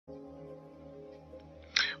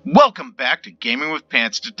Welcome back to Gaming with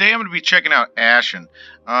Pants. Today I'm going to be checking out Ashen.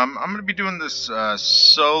 I'm going to be doing this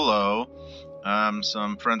solo.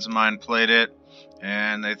 Some friends of mine played it,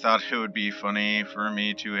 and they thought it would be funny for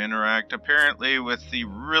me to interact, apparently, with the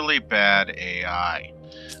really bad AI.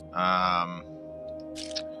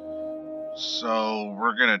 So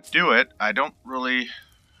we're going to do it. I don't really...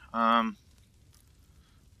 we're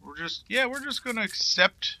just going to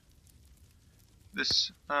accept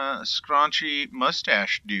this scraunchy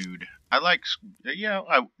mustache dude. I like,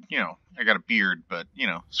 I got a beard, but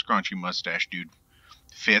scraunchy mustache dude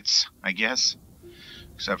fits, I guess.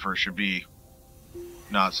 Except for it should be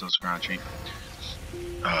not so scraunchy.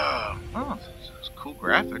 Oh, it's cool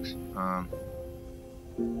graphics.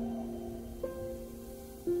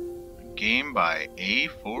 Game by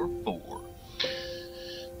A44.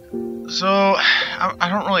 So, I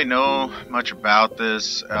don't really know much about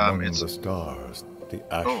this. It's the stars, the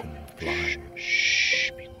ashen fly.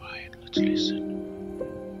 Shh, be quiet. Let's listen.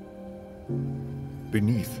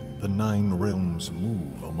 Beneath, the 9 realms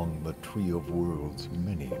move among the Tree of Worlds'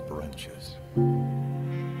 many branches.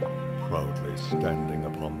 Proudly standing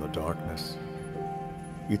upon the darkness,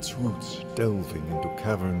 its roots delving into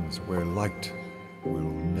caverns where light will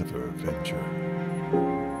never venture.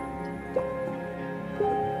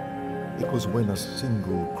 It was when a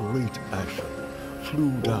single great ashen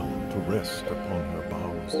flew down to rest upon her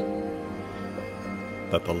boughs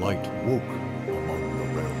that the light woke among the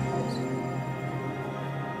realms.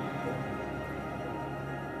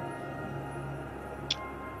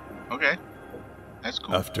 Okay, that's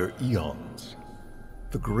cool. After eons,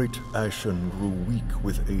 the great ashen grew weak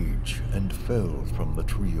with age and fell from the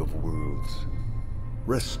Tree of Worlds,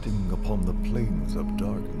 resting upon the plains of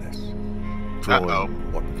darkness,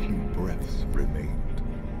 drawing what few breaths remained.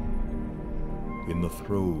 In the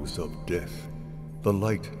throes of death, the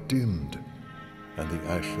light dimmed, and the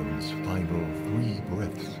ashen's final 3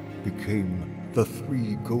 breaths became the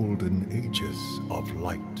 3 golden ages of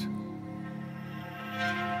light.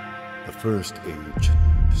 The first age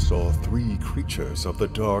saw 3 creatures of the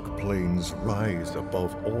dark plains rise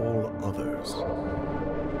above all others.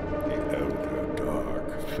 The Elder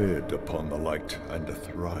Dark fed upon the light and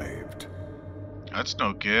thrived. That's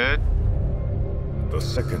no good. The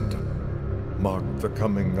second marked the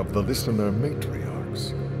coming of the listener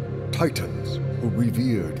matriarchs, titans who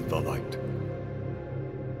revered the light.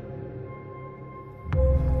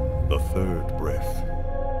 The third breath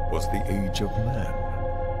was the age of man,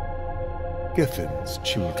 Geffin's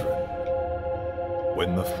children.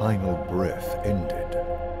 When the final breath ended,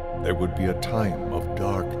 there would be a time of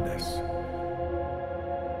darkness.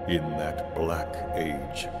 In that black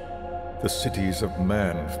age, the cities of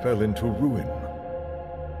man fell into ruin,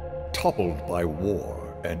 toppled by war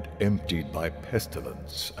and emptied by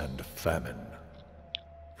pestilence and famine.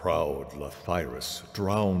 Proud Lathyrus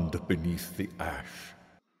drowned beneath the ash.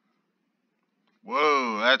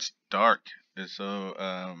 Whoa, that's dark. So,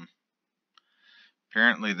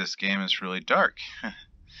 apparently this game is really dark.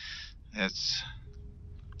 It's...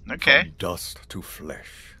 okay. From dust to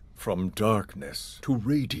flesh, from darkness to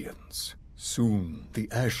radiance. Soon the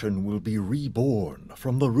ashen will be reborn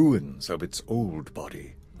from the ruins of its old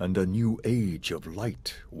body, and a new age of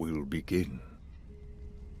light will begin.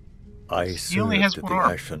 I served the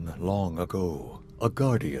ashen long ago, a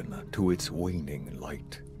guardian to its waning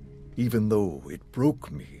light, even though it broke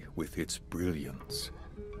me with its brilliance.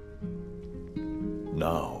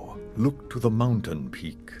 Now, look to the mountain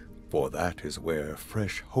peak, for that is where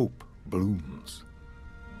fresh hope blooms.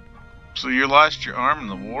 So you lost your arm in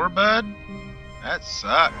the war, bud? That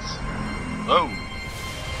sucks. Whoa.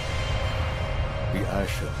 The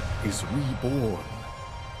ashen is reborn.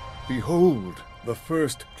 Behold the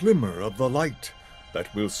first glimmer of the light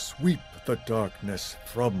that will sweep the darkness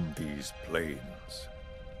from these plains.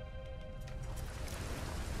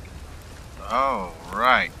 Oh,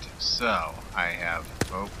 right. So, I have...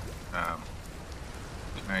 can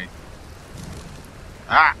I...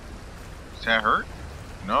 Ah! Does that hurt?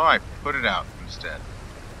 No, I put it out instead.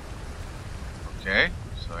 Okay,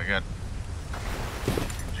 so I got...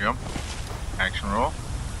 jump. Action roll.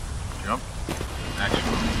 Jump. Action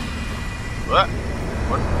roll. What?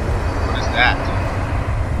 What is that?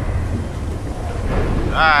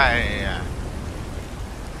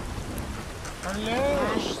 Hello!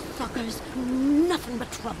 Ash suckers, nothing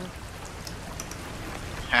but trouble.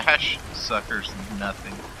 Hash suckers,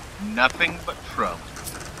 nothing. Nothing but trouble.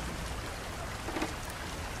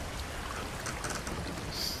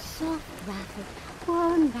 Soft Rafford,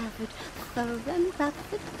 warm Rafford, furren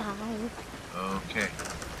Rafford pie. Okay,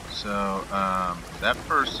 so, that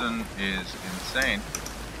person is insane.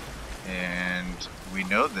 And we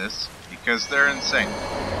know this because they're insane.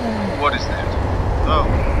 What is that? Oh.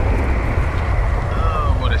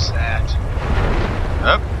 Oh, what is that?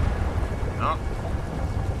 Up. No.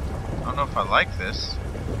 I don't know if I like this.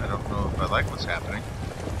 I don't know if I like what's happening.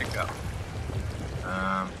 Pick up.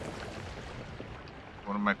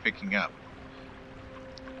 What am I picking up?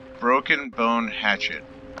 Broken bone hatchet.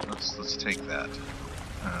 Let's take that.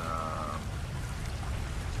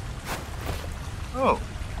 Oh,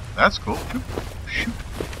 that's cool. Shoot,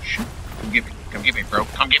 shoot, shoot. Come get me, bro.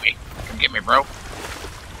 Come get me, bro.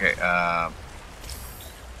 Okay.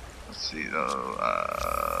 Let's see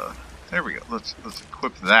though. There we go. Let's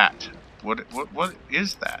equip that. What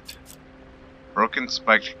is that? Broken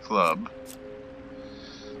spiked club.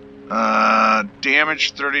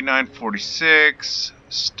 Damage 3946,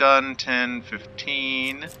 stun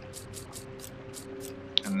 1015,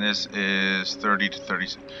 and this is 30 to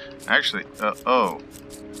 36. Actually,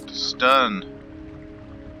 stun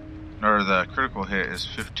or the critical hit is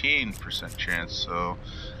 15% chance. So,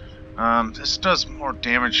 this does more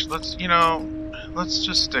damage. Let's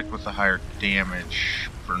just stick with the higher damage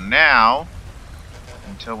for now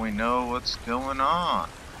until we know what's going on.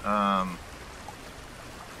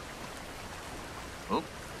 Oh,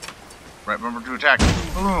 right bumper to attack.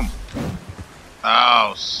 Boom.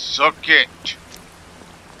 Oh, suck it.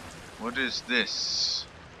 What is this?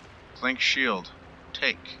 Clink shield.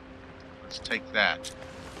 Take. Let's take that.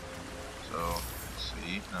 So, let's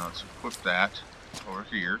see. Now let's equip that over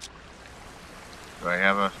here. Do I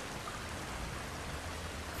have a...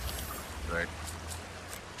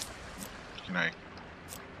 Can I...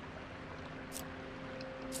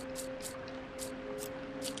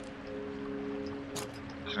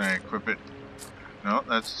 Can I equip it? No,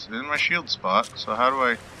 that's in my shield spot. So how do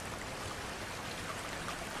I...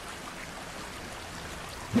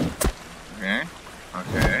 Okay.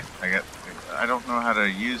 Okay. I don't know how to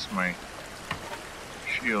use my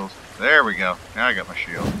shield. There we go. Now I got my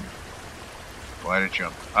shield. Why did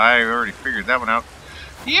jump? I already figured that one out.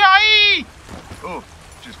 Yay! Oh,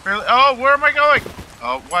 just barely... Oh, where am I going?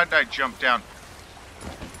 Oh, why did I jump down?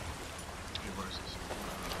 What is this?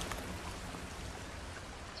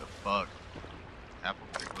 It's a bug. Apple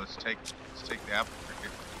cricket. Let's take the apple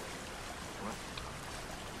cricket. What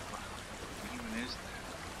even is that?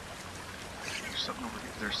 There's something over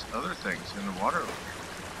here. There's other things in the water over here.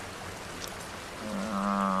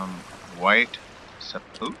 White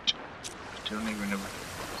sapot. Don't even know what it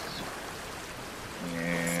is.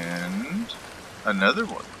 And another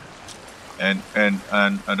one. And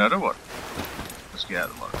another one. Let's get out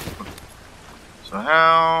of the water. So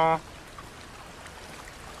how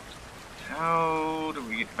do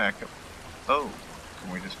we get back up? Oh,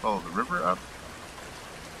 can we just follow the river up?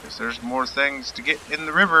 Because there's more things to get in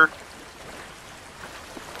the river.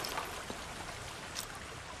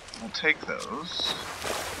 We'll take those.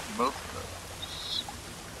 Both of those.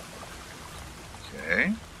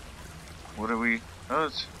 Okay. What do we... Oh,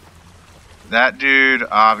 it's... That dude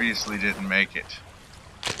obviously didn't make it.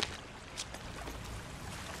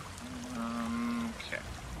 Okay.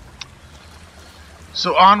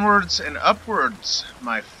 So onwards and upwards,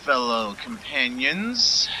 my fellow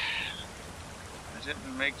companions. I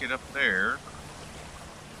didn't make it up there.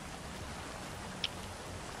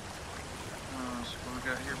 So what we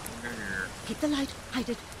got here? What we got here? Keep the light. Hide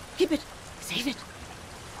it. Keep it. Save it.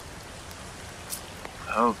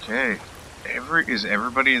 Okay. Is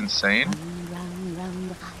everybody insane? Round, round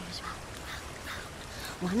the fires.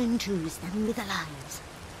 Round. 1 and 2 stand with the lions.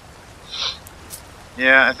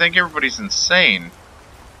 Yeah, I think everybody's insane.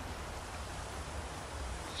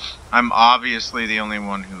 I'm obviously the only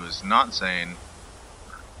one who is not sane.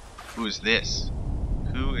 Who is this?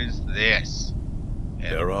 Who is this?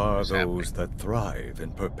 And there are what's those happening? that thrive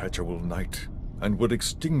in perpetual night and would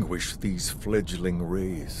extinguish these fledgling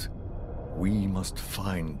rays. We must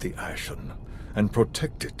find the ashen and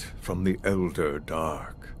protect it from the elder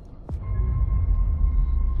dark.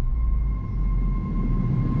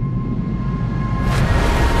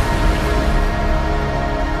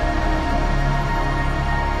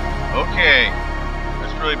 Okay,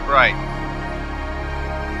 that's really bright.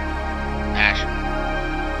 Ashen.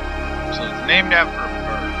 So it's named after a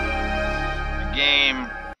bird. The game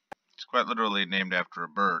is quite literally named after a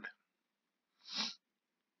bird.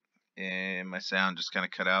 And my sound just kind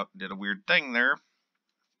of cut out and did a weird thing there.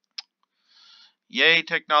 Yay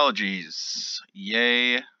technologies.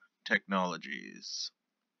 Yay technologies.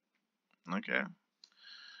 Okay.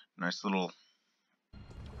 Nice little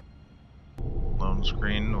lone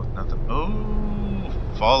screen with nothing. Oh,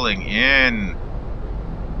 falling in.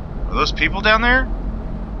 Are those people down there?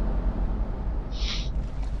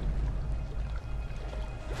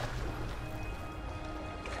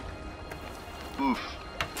 Oof.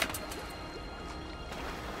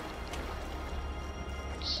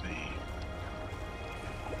 Let's see.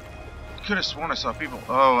 Could have sworn I saw people.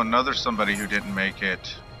 Oh, another somebody who didn't make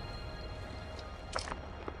it.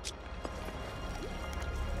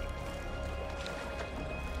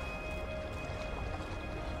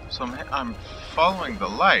 So I'm following the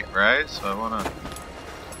light, right? So I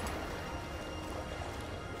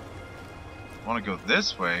wanna go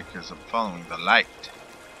this way because I'm following the light.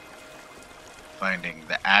 Finding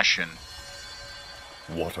the ashen.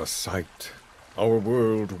 What a sight! Our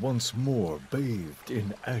world once more bathed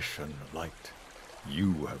in ashen light.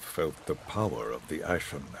 You have felt the power of the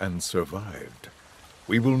ashen and survived.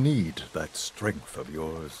 We will need that strength of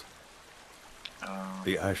yours.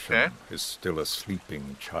 The ashen is still a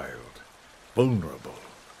sleeping child, vulnerable.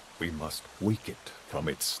 We must wake it from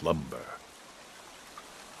its slumber.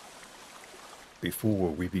 Before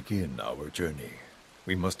we begin our journey,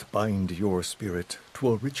 we must bind your spirit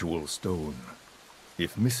to a ritual stone.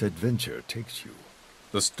 If misadventure takes you,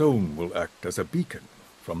 the stone will act as a beacon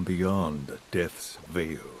from beyond death's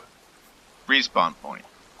veil. Respawn point.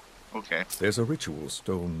 Okay. There's a ritual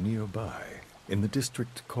stone nearby, in the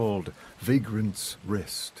district called Vagrant's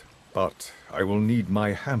Rest. But I will need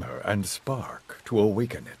my hammer and spark to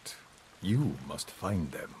awaken it. You must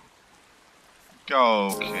find them.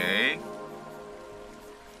 Okay.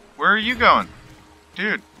 Where are you going?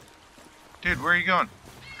 Dude. Dude, where are you going?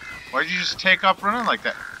 Why'd you just take off running like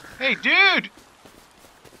that? Hey, dude!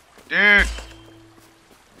 Dude!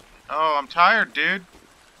 Oh, I'm tired, dude.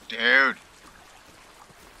 Dude.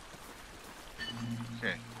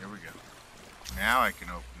 Okay, here we go. Now I can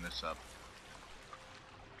open this up.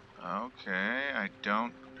 Okay, I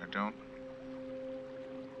don't.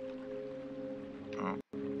 Oh.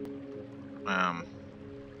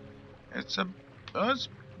 It's a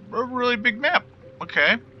really big map.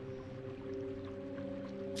 Okay.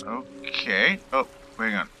 Okay. Oh,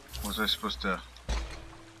 hang on. Was I supposed to...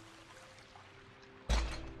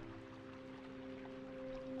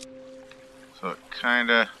 So it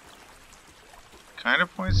kinda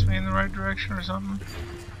points me in the right direction or something?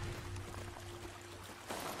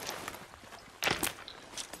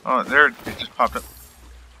 Oh, there, it just popped up.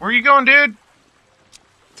 Where are you going, dude?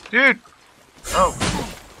 Dude! Oh.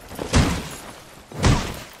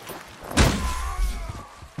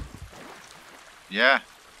 Yeah.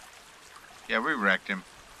 Yeah, we wrecked him.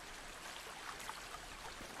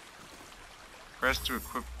 Press to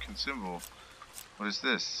equip consumable. What is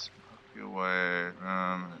this? Feel why,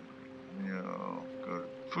 you know, go to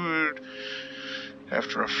food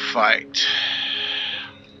after a fight.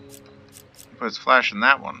 But it's flashing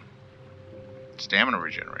that one. Stamina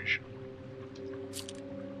regeneration.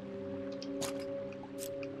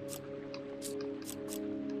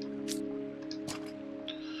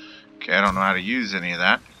 Okay, I don't know how to use any of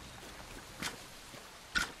that.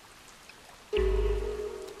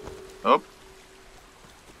 Oh.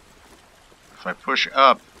 If I push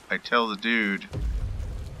up, I tell the dude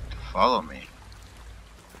to follow me.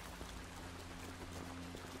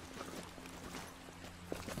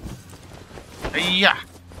 Hey-ya!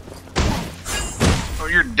 Oh,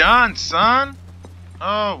 you're done, son!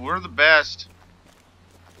 Oh, we're the best.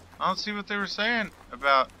 I don't see what they were saying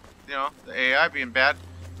about, you know, the AI being bad.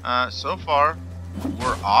 So far,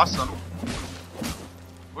 we're awesome.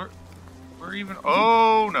 We're even...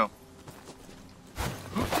 Oh, no.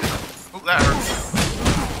 Oh, that hurt.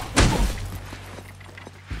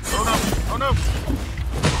 Oh, no. Oh, no.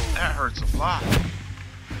 That hurts a lot.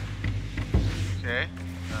 Okay.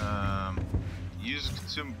 Use a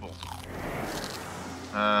consumable.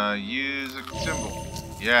 Use a consumable.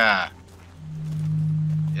 Yeah.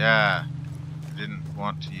 Yeah. I didn't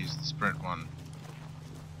want to use the sprint one.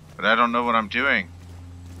 But I don't know what I'm doing.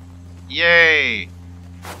 Yay!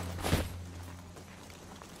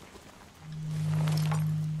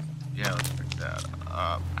 Yeah, let's pick that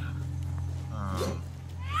up.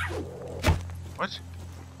 What?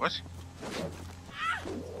 What?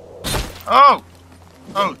 Oh!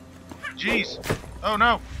 Oh! Jeez! Oh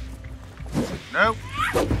no! No!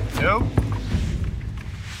 No!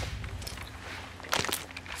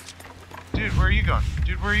 Dude, where are you going?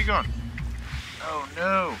 Dude, where are you going? Oh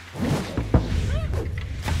no!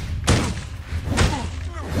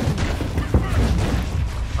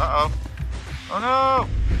 Uh-oh. Oh no!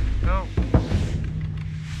 No.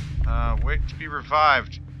 Wait to be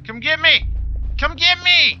revived. Come get me! Come get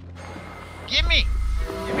me! Get me!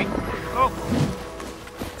 Get me! Oh!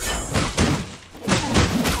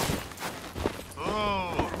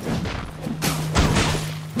 Oh!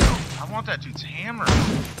 I want that dude's hammer.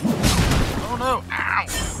 Oh no! Ow!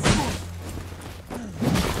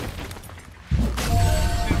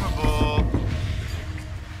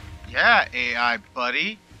 Yeah, AI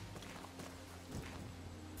buddy.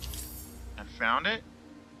 I found it.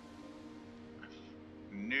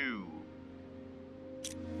 New.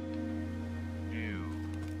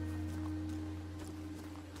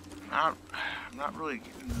 I'm not really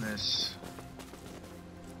getting this.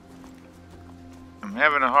 I'm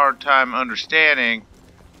having a hard time understanding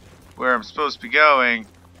where I'm supposed to be going.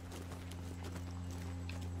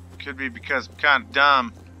 Could be because I'm kind of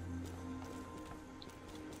dumb.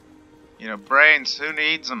 You know, brains, who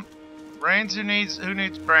needs them? Brains, who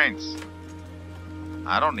needs brains?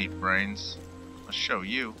 I don't need brains. I'll show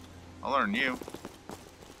you. I'll learn you.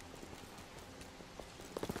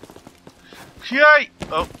 Yay!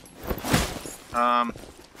 Oh. Oh.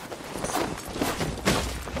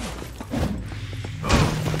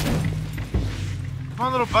 Come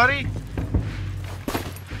on, little buddy.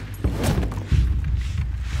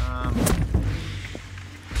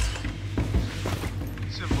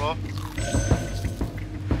 Simple.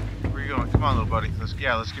 Where are you going? Come on, little buddy. Let's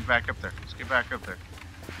get back up there. Let's get back up there.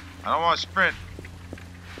 I don't want to sprint.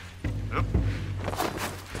 Oop.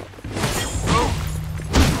 Oh.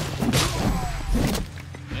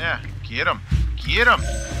 Yeah, get him. Get him.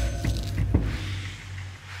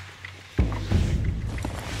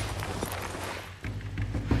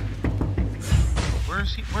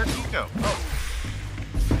 Where'd he go? Oh.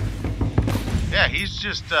 Yeah, he's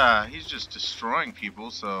just destroying people,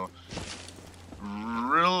 so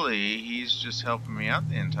really he's just helping me out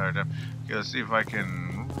the entire time. Okay, let's see if I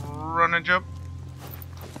can run and jump.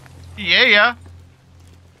 Yeah.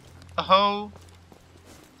 Oh,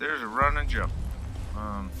 there's a run and jump.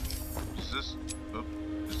 Is this? Oh,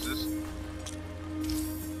 is this?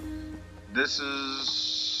 This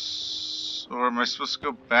is, or am I supposed to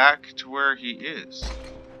go back to where he is?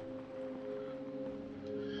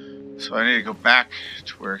 So I need to go back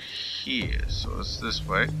to where he is. So it's this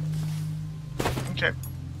way. Okay.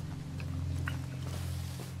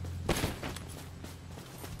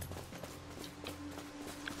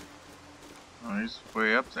 Oh, he's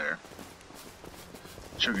way up there.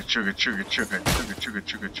 Chugga chugga chugga chugga chugga chugga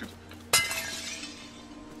chugga chugga.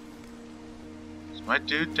 Is my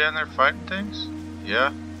dude down there fighting things?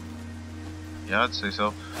 Yeah. Yeah, I'd say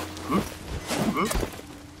so. Oop. Oop.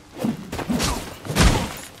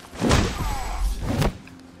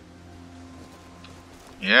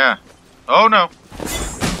 Yeah. Oh no.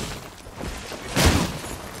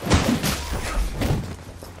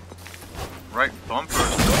 Right bumper.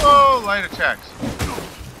 Whoa, light attacks.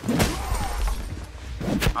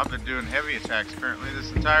 I've been doing heavy attacks apparently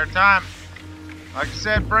this entire time. Like I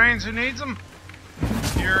said, brains, who needs them?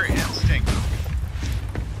 Pure instinct.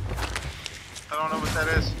 I don't know what that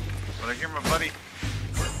is, but I hear my buddy.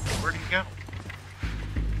 Where'd he go?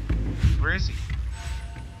 Where is he?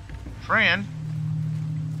 Fran?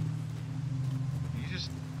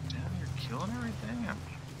 Killing everything.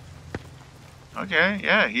 Okay,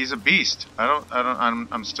 yeah, he's a beast.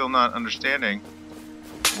 I'm still not understanding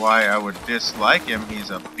why I would dislike him. He's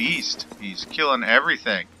a beast. He's killing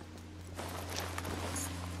everything.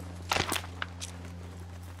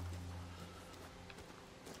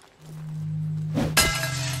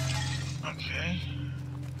 Okay.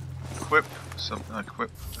 Equip something.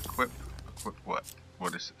 Equip what?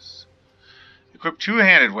 What is this? Equip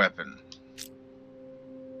two-handed weapon.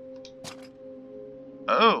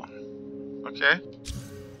 Oh, okay.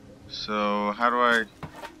 So how do I?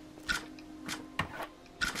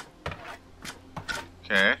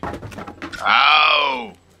 Okay.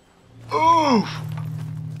 Ow! Oof!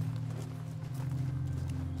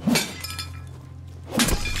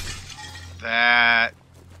 That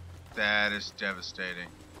is devastating.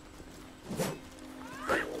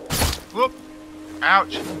 Whoop!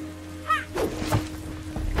 Ouch!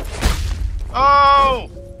 Oh!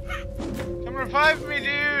 Come revive me,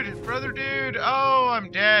 dude! Brother dude! Oh, I'm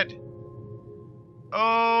dead.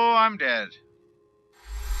 Oh, I'm dead.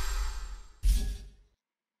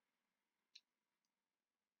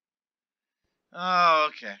 Oh,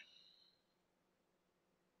 okay.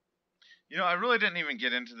 You know, I really didn't even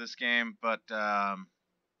get into this game, but I've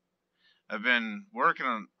been working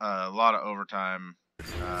on a lot of overtime,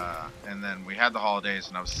 and then we had the holidays,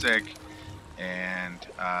 and I was sick, and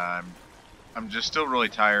I'm just still really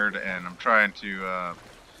tired, and I'm trying to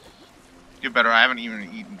get better. I haven't even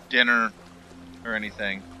eaten dinner or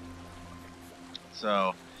anything,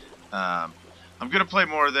 so I'm gonna play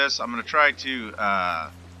more of this. I'm gonna try to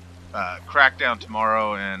crack down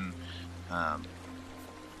tomorrow and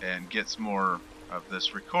get some more of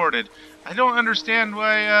this recorded. I don't understand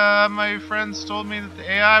why my friends told me that the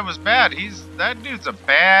AI was bad. That dude's a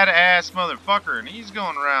badass motherfucker, and he's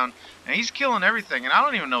going around and he's killing everything, and I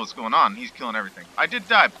don't even know what's going on. He's killing everything. I did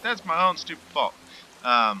die, but that's my own stupid fault.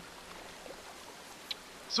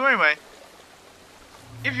 So anyway,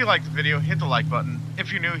 if you liked the video, hit the like button.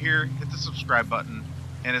 If you're new here, hit the subscribe button.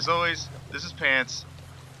 And as always, this is Pants,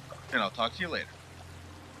 and I'll talk to you later.